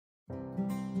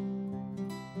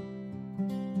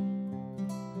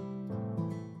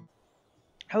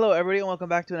Hello everybody and welcome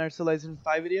back to another Civilization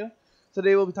 5 video.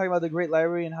 Today we'll be talking about the Great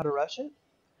Library and how to rush it.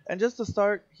 And just to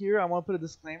start here, I want to put a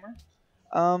disclaimer.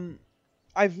 Um,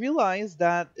 I've realized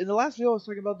that in the last video I was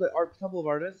talking about the Temple of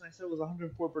Artists and I said it was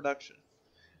 104 production.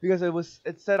 Because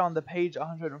it said on the page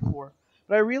 104.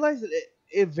 But I realized that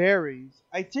it varies.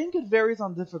 I think it varies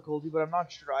on difficulty, but I'm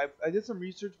not sure. I did some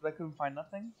research but I couldn't find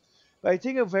nothing. But I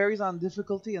think it varies on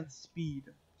difficulty and speed.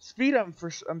 Speed,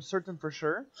 I'm certain for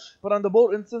sure. But on the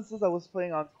both instances, I was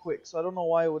playing on quick, so I don't know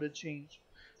why it would have changed.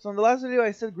 So in the last video,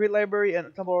 I said Great Library and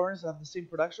Temple of Artists have the same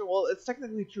production. Well, it's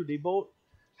technically true. They both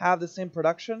have the same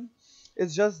production.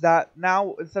 It's just that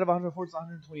now instead of 104, it's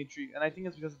 123, and I think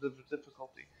it's because of the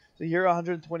difficulty. So here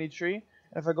 123, and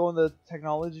if I go in the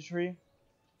technology tree,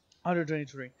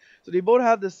 123. So they both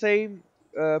have the same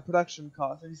production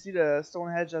cost. And you see the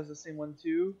Stonehenge has the same one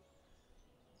too.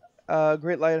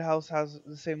 Great Lighthouse has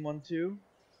the same one too.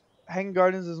 Hanging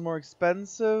Gardens is more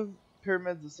expensive.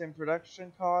 Pyramids the same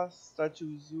production cost.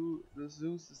 Statue Zoo, the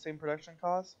Zeus the same production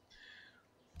cost.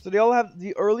 So they all have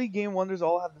the early game wonders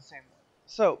all have the same one.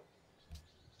 So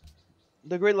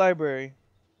the Great Library.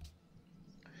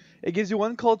 It gives you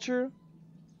one culture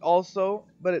also,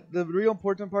 but the real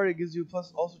important part, it gives you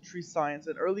plus also tree science.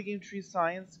 And early game tree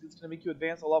science is going to make you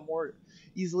advance a lot more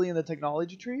easily in the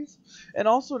technology trees. And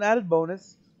also an added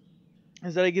bonus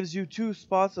is that it gives you 2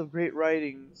 spots of great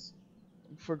writings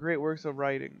for great works of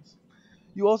writings.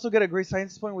 You also get a great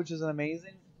science point, which is an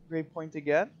amazing great point to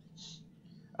get.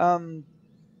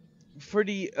 For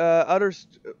the other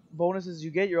bonuses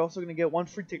you get, you're also going to get 1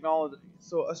 free technology.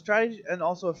 So a strategy and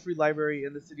also a free library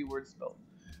in the city where it's built.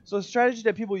 So a strategy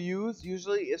that people use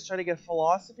usually is try to get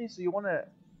philosophy. So you want to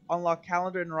unlock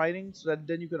calendar and writing so that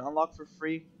then you can unlock for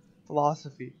free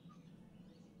philosophy.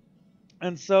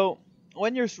 And so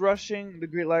when you're rushing the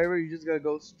Great Library, you just gotta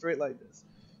go straight like this.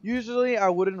 Usually I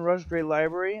wouldn't rush Great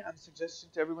Library. I'm suggesting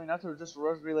to everyone not to just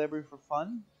rush Great Library for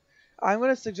fun. I'm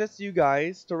gonna suggest to you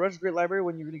guys to rush Great Library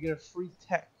when you're gonna get a free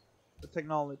the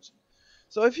technology.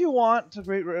 So if you want to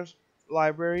Great Rush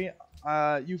Library,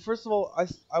 you first of all,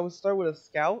 I would start with a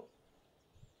scout,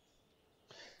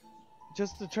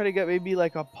 just to try to get maybe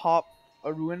like a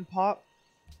ruin pop.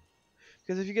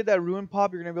 Because if you get that ruin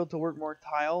pop, you're gonna be able to work more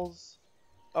tiles.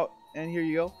 Oh, and here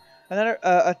you go. Another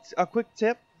a quick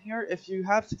tip here: if you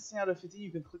have 16 out of 15,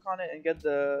 you can click on it and get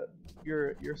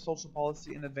your social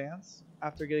policy in advance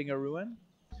after getting a ruin.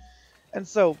 And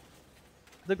so,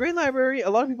 the Great Library, a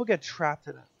lot of people get trapped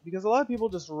in it because a lot of people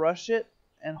just rush it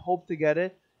and hope to get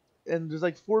it. And there's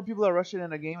like 4 people that rush it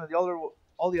in a game, and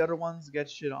all the other ones get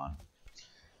shit on.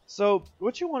 So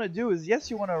what you want to do is, yes,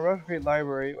 you want to rush Great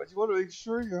Library, but you want to make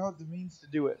sure you have the means to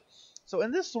do it. So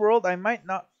in this world, I might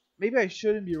not, maybe I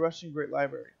shouldn't be rushing Great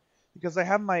Library. Because I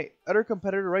have my other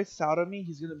competitor right south of me.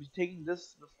 He's going to be taking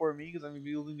this before me because I'm going to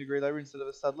be building the Great Library instead of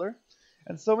a settler.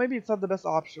 And so maybe it's not the best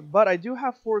option. But I do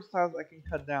have forest tiles I can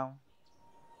cut down.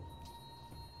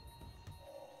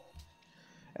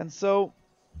 And so,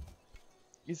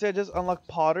 you see I just unlock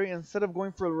pottery. Instead of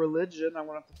going for religion, I'm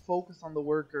going to have to focus on the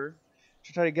worker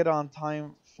to try to get on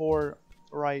time for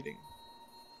writing.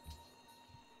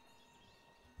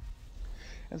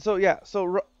 And so yeah,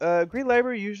 so Great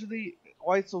Library usually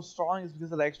why it's so strong is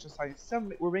because of the extra science.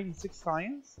 We're making 6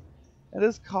 science, and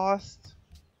this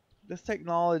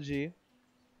technology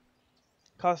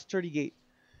costs 38.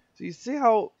 So you see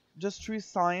how just 3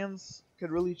 science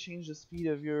could really change the speed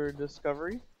of your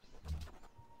discovery.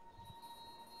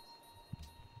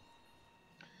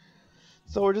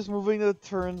 So we're just moving the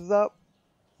turns up,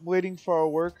 waiting for our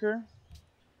worker.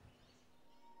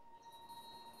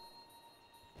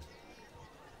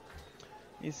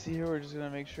 You see here, we're just gonna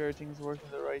make sure everything's working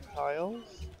the right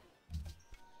tiles.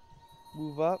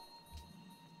 Move up.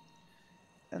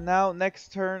 And now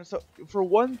next turn, so for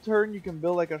 1 turn you can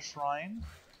build like a shrine.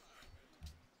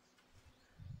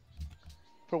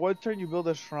 For 1 turn you build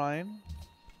a shrine.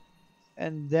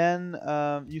 And then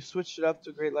you switch it up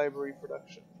to Great Library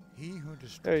production.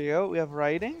 There you go, we have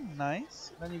writing,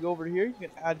 nice. Then you go over here, you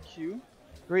can add Q.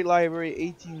 Great Library,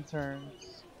 18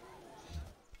 turns.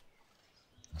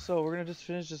 So we're gonna just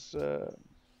finish this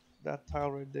that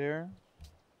tile right there.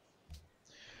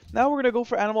 Now we're gonna go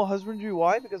for animal husbandry.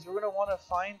 Why? Because we're gonna want to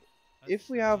find if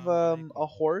we have a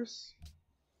horse.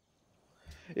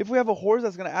 If we have a horse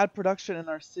that's gonna add production in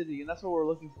our city, and that's what we're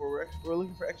looking for. We're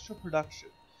looking for extra production.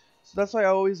 So that's why I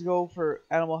always go for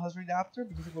animal husbandry adapter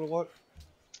because we're gonna want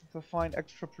to find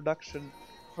extra production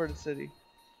for the city.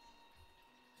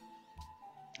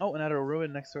 Oh, another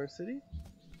ruin next to our city.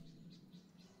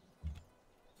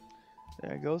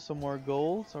 There you go, some more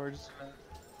gold. So we're just gonna...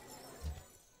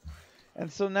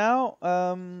 And so now,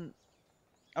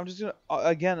 I'm just gonna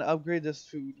again upgrade this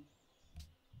food.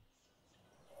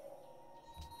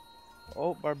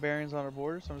 Oh, barbarians on our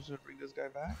border, so I'm just gonna bring this guy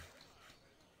back.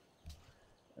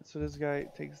 And so this guy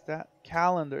takes that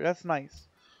calendar. That's nice.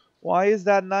 Why is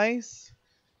that nice?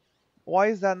 Why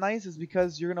is that nice? Is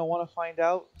because you're gonna want to find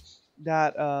out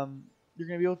that you're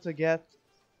gonna be able to get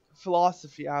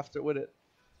philosophy after with it.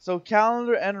 So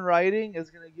calendar and writing is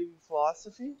gonna give you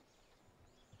philosophy.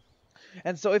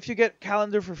 And so if you get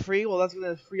calendar for free, well, that's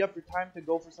gonna free up your time to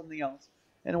go for something else.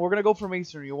 And we're gonna go for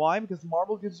masonry. Why? Because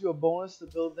marble gives you a bonus to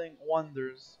building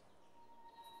wonders.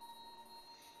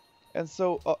 And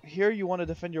so here you want to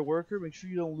defend your worker. Make sure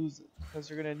you don't lose it, because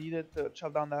you're gonna need it to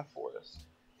chop down that forest.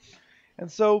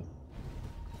 And so,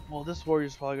 well, this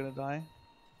warrior's probably gonna die.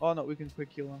 Oh no, we can quick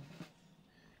heal him.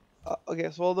 Okay,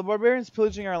 so well, the barbarian's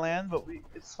pillaging our land, but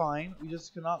it's fine. We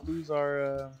just cannot lose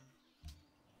our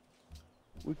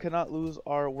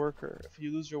worker. If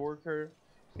you lose your worker,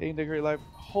 getting the great life.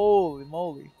 Holy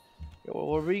moly! Yeah, well,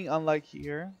 we're being unlucky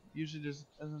here. Usually there's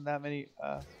isn't that many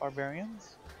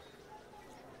barbarians.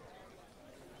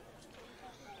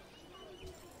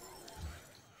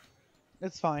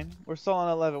 It's fine. We're still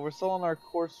on 11. We're still on our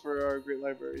course for our great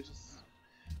library. It's just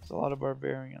it's a lot of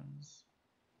barbarians.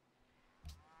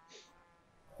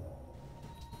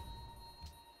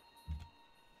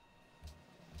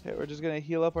 Okay, we're just gonna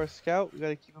heal up our scout. We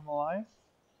gotta keep him alive.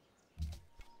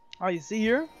 Oh, you see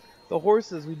here? The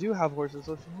horses. We do have horses.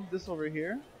 So if you move this over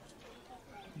here,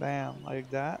 bam, like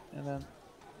that. And then,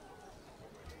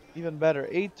 even better,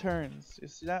 8 turns. You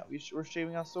see that? We're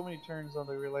shaving out so many turns on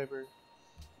the great library.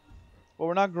 Well,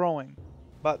 we're not growing.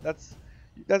 But that's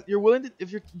you're willing to,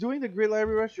 if you're doing the great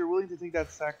library rush, you're willing to take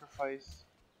that sacrifice.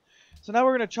 So now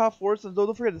we're gonna chop forests, and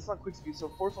don't forget it's not quick speed, so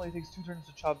forest only takes 2 turns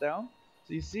to chop down.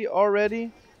 So you see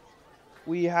already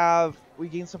we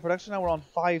gained some production. Now we're on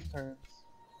 5 turns.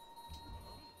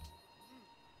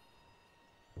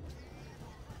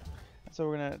 So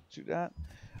we're gonna do that.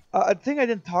 A thing I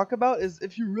didn't talk about is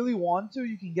if you really want to,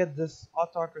 you can get this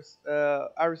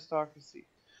aristocracy.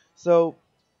 So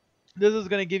this is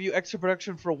gonna give you extra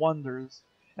production for wonders.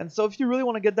 And so if you really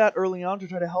want to get that early on to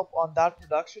try to help on that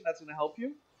production, that's gonna help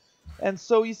you. And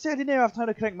so you see, I didn't even have time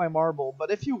to connect my marble,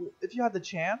 but if you had the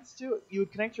chance to, you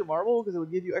would connect your marble because it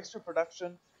would give you extra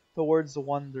production towards the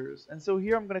wonders. And so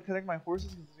here I'm going to connect my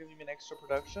horses because it's giving me an extra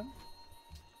production.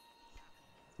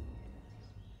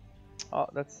 Oh,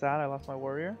 that's sad. I lost my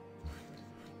warrior.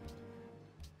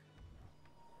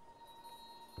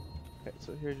 Okay,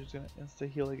 so here just going to insta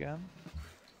heal again.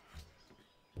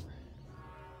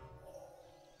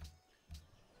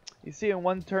 You see, in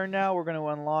 1 turn now, we're going to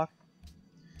unlock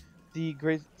the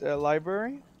great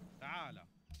library.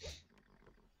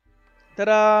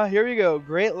 Ta-da! Here we go.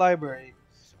 Great library.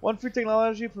 1 free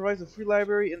technology provides a free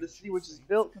library in the city which is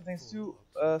built. Contains 2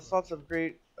 slots of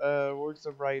great works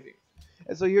of writing.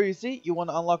 And so here you see, you want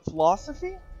to unlock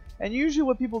philosophy. And usually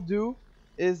what people do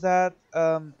is that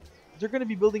they're going to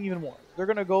be building even more. They're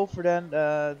going to go for then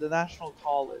the National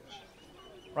College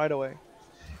right away.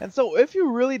 And so if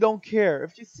you really don't care,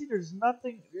 if you see there's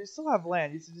nothing, you still have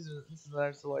land. You see this is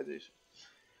another civilization.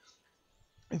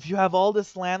 If you have all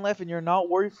this land left and you're not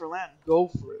worried for land, go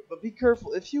for it. But be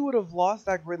careful. If you would have lost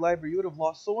that great library, you would have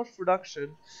lost so much production.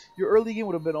 Your early game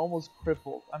would have been almost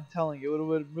crippled. I'm telling you, it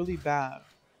would have been really bad.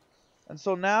 And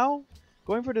so now,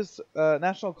 going for this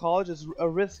National College is a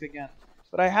risk again.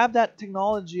 But I have that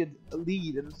technology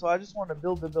lead, and so I just want to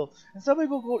build. And some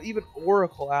people go even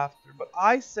Oracle after. But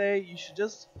I say you should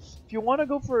just, if you want to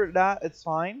go for that, it's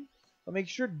fine. But make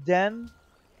sure then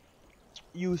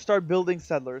you start building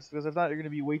settlers, because if not, you're going to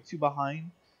be way too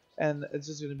behind. And it's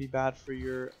just going to be bad for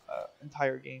your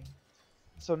entire game.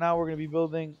 So now we're going to be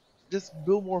building, just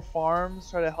build more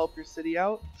farms, try to help your city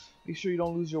out. Make sure you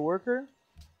don't lose your worker.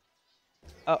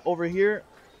 Over here,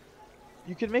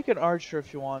 you can make an archer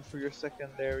if you want for your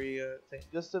secondary thing,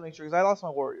 just to make sure, because I lost my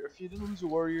warrior. If you didn't lose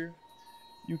your warrior,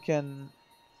 you can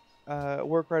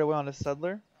work right away on a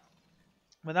settler.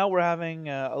 But now we're having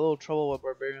a little trouble with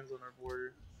barbarians on our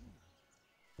border.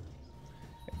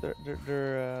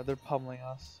 They're pummeling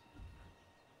us.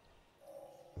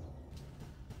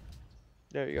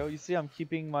 There you go. You see, I'm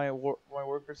keeping my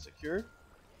workers secure.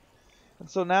 And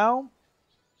so now,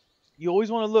 you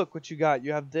always want to look what you got.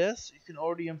 You have this. You can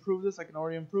already improve this. I can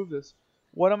already improve this.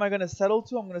 What am I going to settle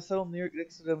to? I'm going to settle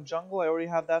next to the jungle. I already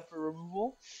have that for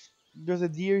removal. There's a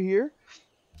deer here,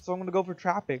 so I'm going to go for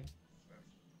trapping.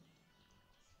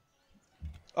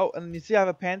 Oh, and you see I have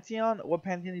a Pantheon. What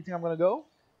Pantheon do you think I'm going to go?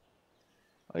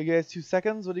 Oh, you guys 2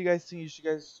 seconds. What do you guys think you should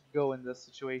go in this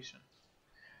situation?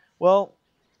 Well,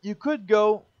 you could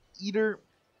go either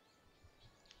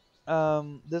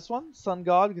this one, Sun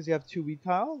God, because you have 2 wheat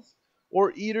tiles.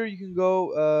 Or Eater, you can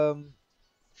go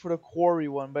for the Quarry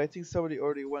one, but I think somebody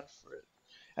already went for it.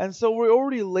 And so we're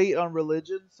already late on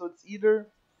religion, so it's either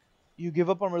you give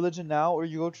up on religion now or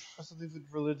you go for something with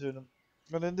religion.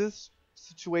 And in this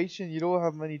situation, you don't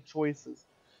have many choices.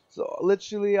 So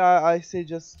literally, I say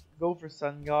just go for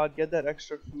Sun God, get that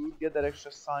extra food, get that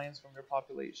extra science from your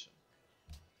population.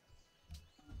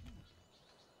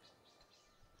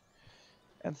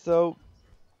 And so,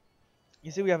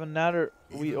 you see we have another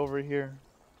wheat over here.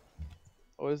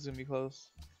 Oh, this is gonna be close.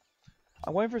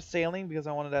 I'm going for sailing because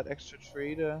I wanted that extra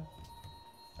trade.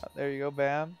 There you go,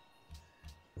 bam.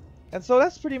 And so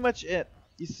that's pretty much it.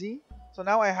 You see? So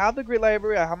now I have the Great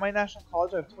Library, I have my National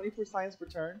College, I have 24 science per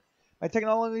turn. My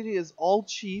technology is all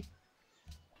cheap.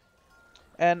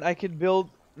 And I can build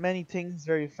many things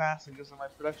very fast because my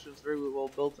production is very well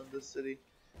built in this city.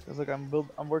 Because like I'm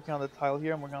working on the tile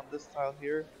here, I'm working on this tile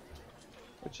here.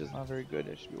 Which is not very good,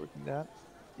 I should be working that.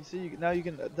 You see, now you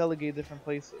can delegate different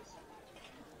places.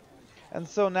 And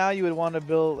so now you would want to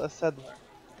build a settler.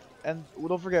 And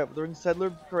don't forget, during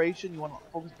settler creation, you want to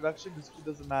focus production because food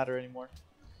doesn't matter anymore.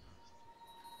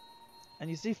 And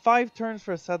you see 5 turns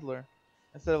for a settler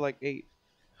instead of like 8.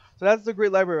 So that's the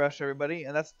Great Library Rush, everybody,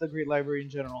 and that's the Great Library in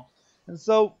general. And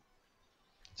so,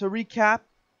 to recap,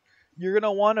 you're going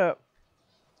to want to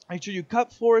make sure you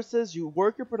cut forests, you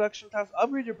work your production tasks,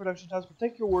 upgrade your production tasks,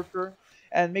 protect your worker,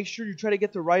 and make sure you try to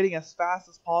get to writing as fast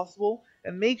as possible.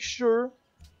 And make sure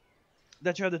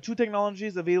that you have the 2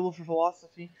 technologies available for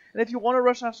philosophy. And if you want to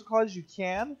rush National College, you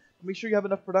can. But make sure you have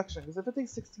enough production, because if it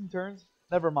takes 16 turns,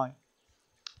 never mind.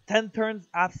 10 turns,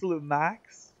 absolute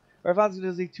max. Or if it's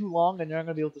going to take too long, then you're not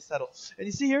going to be able to settle. And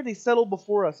you see here, they settle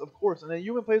before us, of course. And then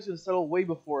human players are going to settle way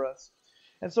before us.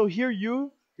 And so here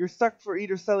you're stuck for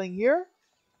either selling here,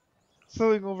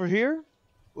 selling over here,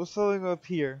 or selling up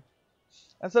here.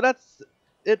 And so that's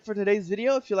it for today's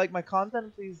video. If you like my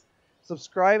content, please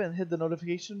subscribe and hit the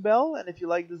notification bell. And if you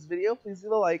like this video, please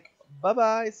leave a like. Bye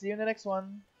bye. See you in the next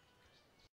one.